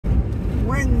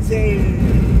Wednesday.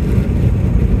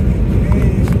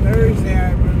 Today is Thursday,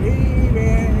 I believe,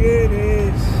 and it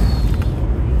is.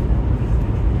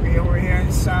 We over here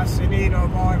in Sausalito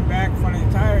going back for an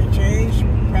entire change,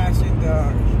 passing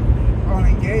the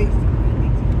Golden Gate.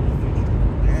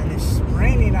 And it's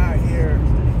raining out here.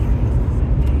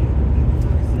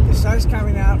 The sun's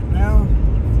coming out now.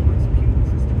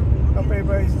 Hope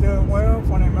everybody's doing well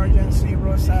for an emergency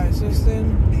roadside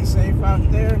assistance. Be safe out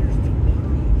there.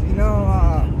 You know,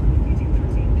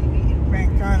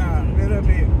 been kind of a little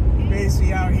bit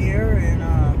busy out here and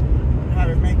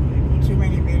haven't made too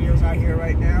many videos out here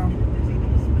right now.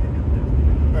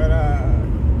 But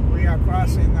we are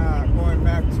crossing, going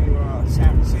back to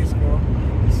San Francisco.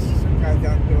 Some guy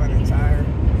done doing a tire.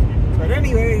 But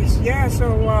anyways, yeah,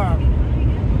 so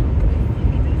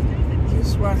this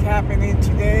is what's happening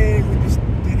today. We just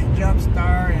did a jump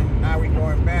start and now we're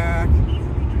going back.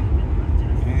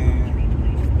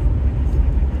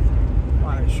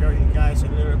 Show you guys a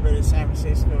little bit of San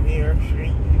Francisco here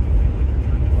street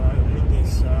with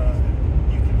this done.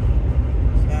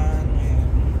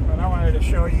 But I wanted to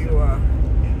show you the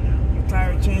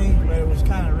tire change, but it was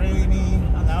kind of rainy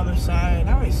on the other side.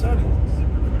 Now it's sunny,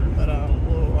 but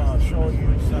we'll show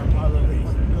you some other,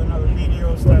 do another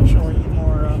video, start showing you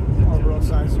more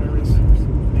roadside service.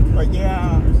 But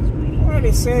yeah, I wanted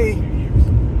to say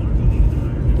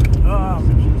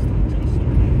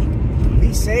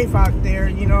be safe out there,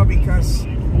 you know, because a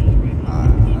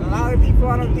lot of people,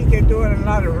 I don't think they're doing a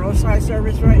lot of roadside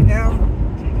service right now,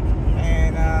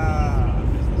 and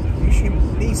you should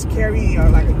at least carry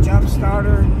like a jump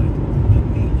starter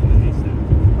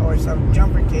or some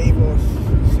jumper cables.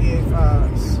 See if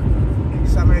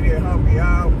somebody will help you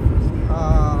out.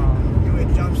 Do a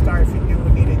jump start if you do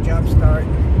need a jump start.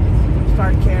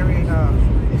 Start carrying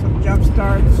some jump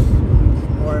starts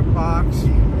or a box.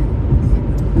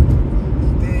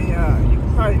 You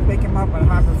can probably pick them up at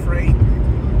Harbor Freight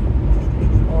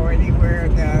or anywhere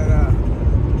that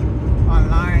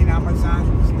online,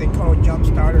 Amazon, they call jump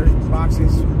starter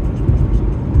boxes.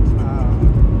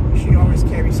 You should always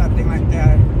carry something like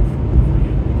that.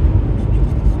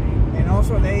 And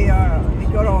also they you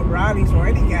go to O'Reilly's or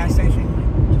any gas station,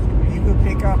 you could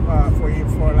pick up for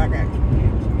like a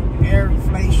air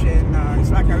inflation.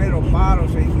 It's like a little bottle,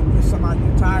 so you can put some on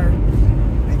your tire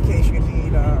in case you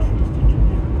need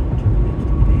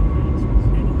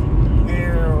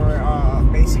air or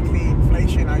basically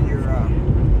inflation on your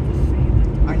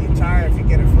tire. If you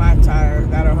get a flat tire,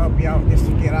 that'll help you out just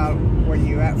to get out where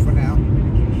you're at for now.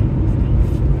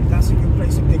 That's a good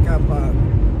place to pick up the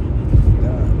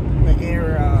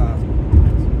air.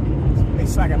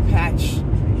 It's like a patch.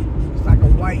 It's like a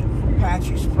white patch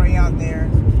you spray on there,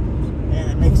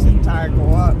 and it makes the tire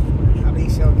go up. At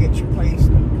least it'll get you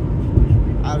placed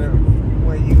out of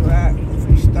where you at if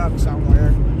you're stuck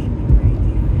somewhere.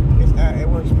 It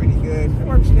works pretty good. It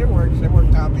works. It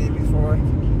worked on me before.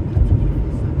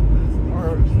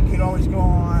 Or you could always go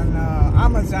on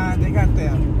Amazon. They got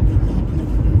the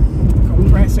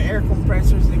air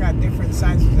compressors. They got different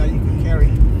sizes that you can carry.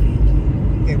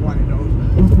 Get one of those.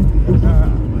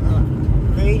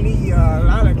 Lately, a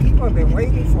lot of people have been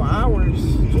waiting for hours,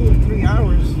 2 or 3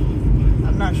 hours.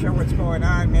 I'm not sure what's going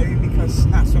on. Maybe because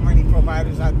not so many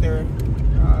providers out there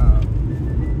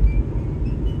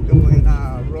doing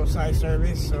roadside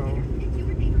service, so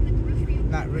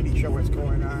not really sure what's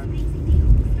going on.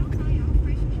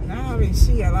 And I haven't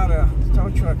seen a lot of tow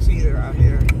trucks either out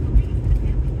here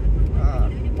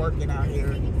working out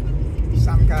here.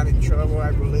 Some got in trouble,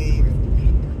 I believe.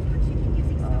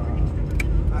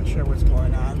 Not sure what's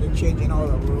going on. They're changing all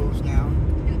the rules now.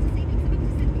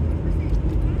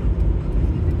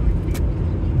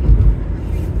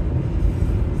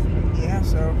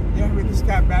 So, yeah, we just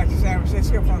got back to San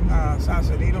Francisco from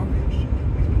Sausalito.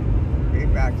 We're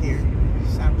back here,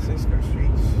 San Francisco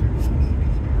streets.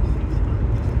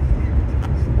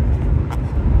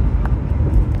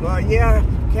 But yeah,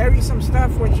 carry some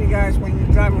stuff with you guys when you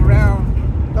drive around.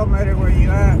 Don't matter where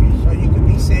you're at, so you can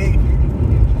be safe.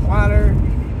 Water,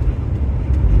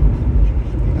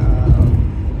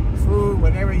 food,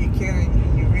 whatever you can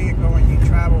in your vehicle when you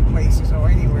travel places or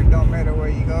anywhere. Don't matter where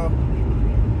you go.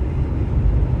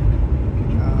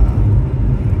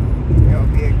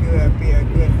 It'll be a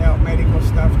good help, medical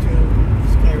stuff too.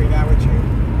 Just carry that with you.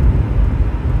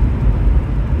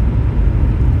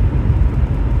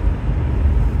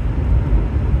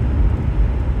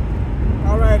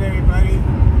 Alright everybody,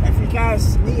 if you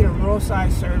guys need a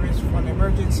roadside service for an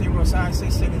emergency roadside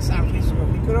assistance in San Francisco,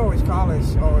 you could always call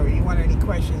us, or you want any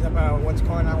questions about what's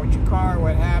going on with your car,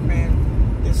 what happened,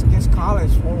 just call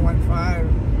us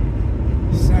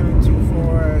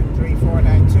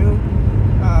 415-724-3492.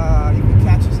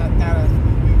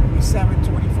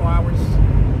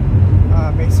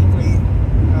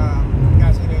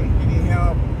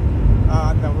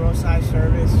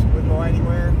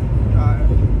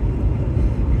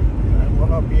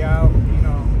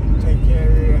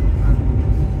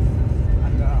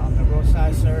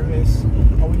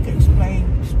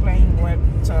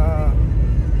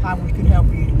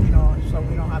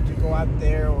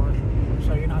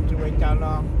 that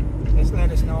long, just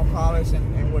let us know, call us,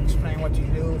 and we'll explain what to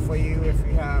do for you. If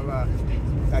you have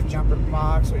that jumper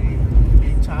box, or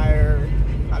you tire,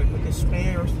 how to put the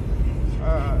spares,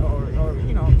 or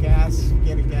you know, gas,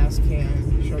 get a gas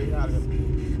can, show you how to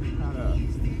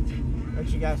let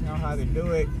you guys know how to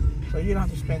do it, so you don't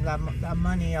have to spend that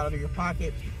money out of your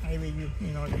pocket. Maybe you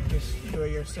know, you just do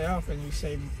it yourself and you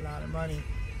save a lot of money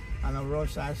on a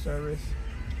roadside service.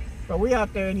 But we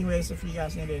out there anyways if you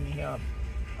guys need any help.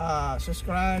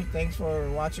 Subscribe. Thanks for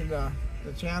watching the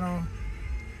channel,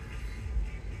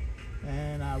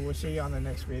 and we'll see you on the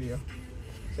next video.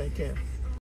 Take care.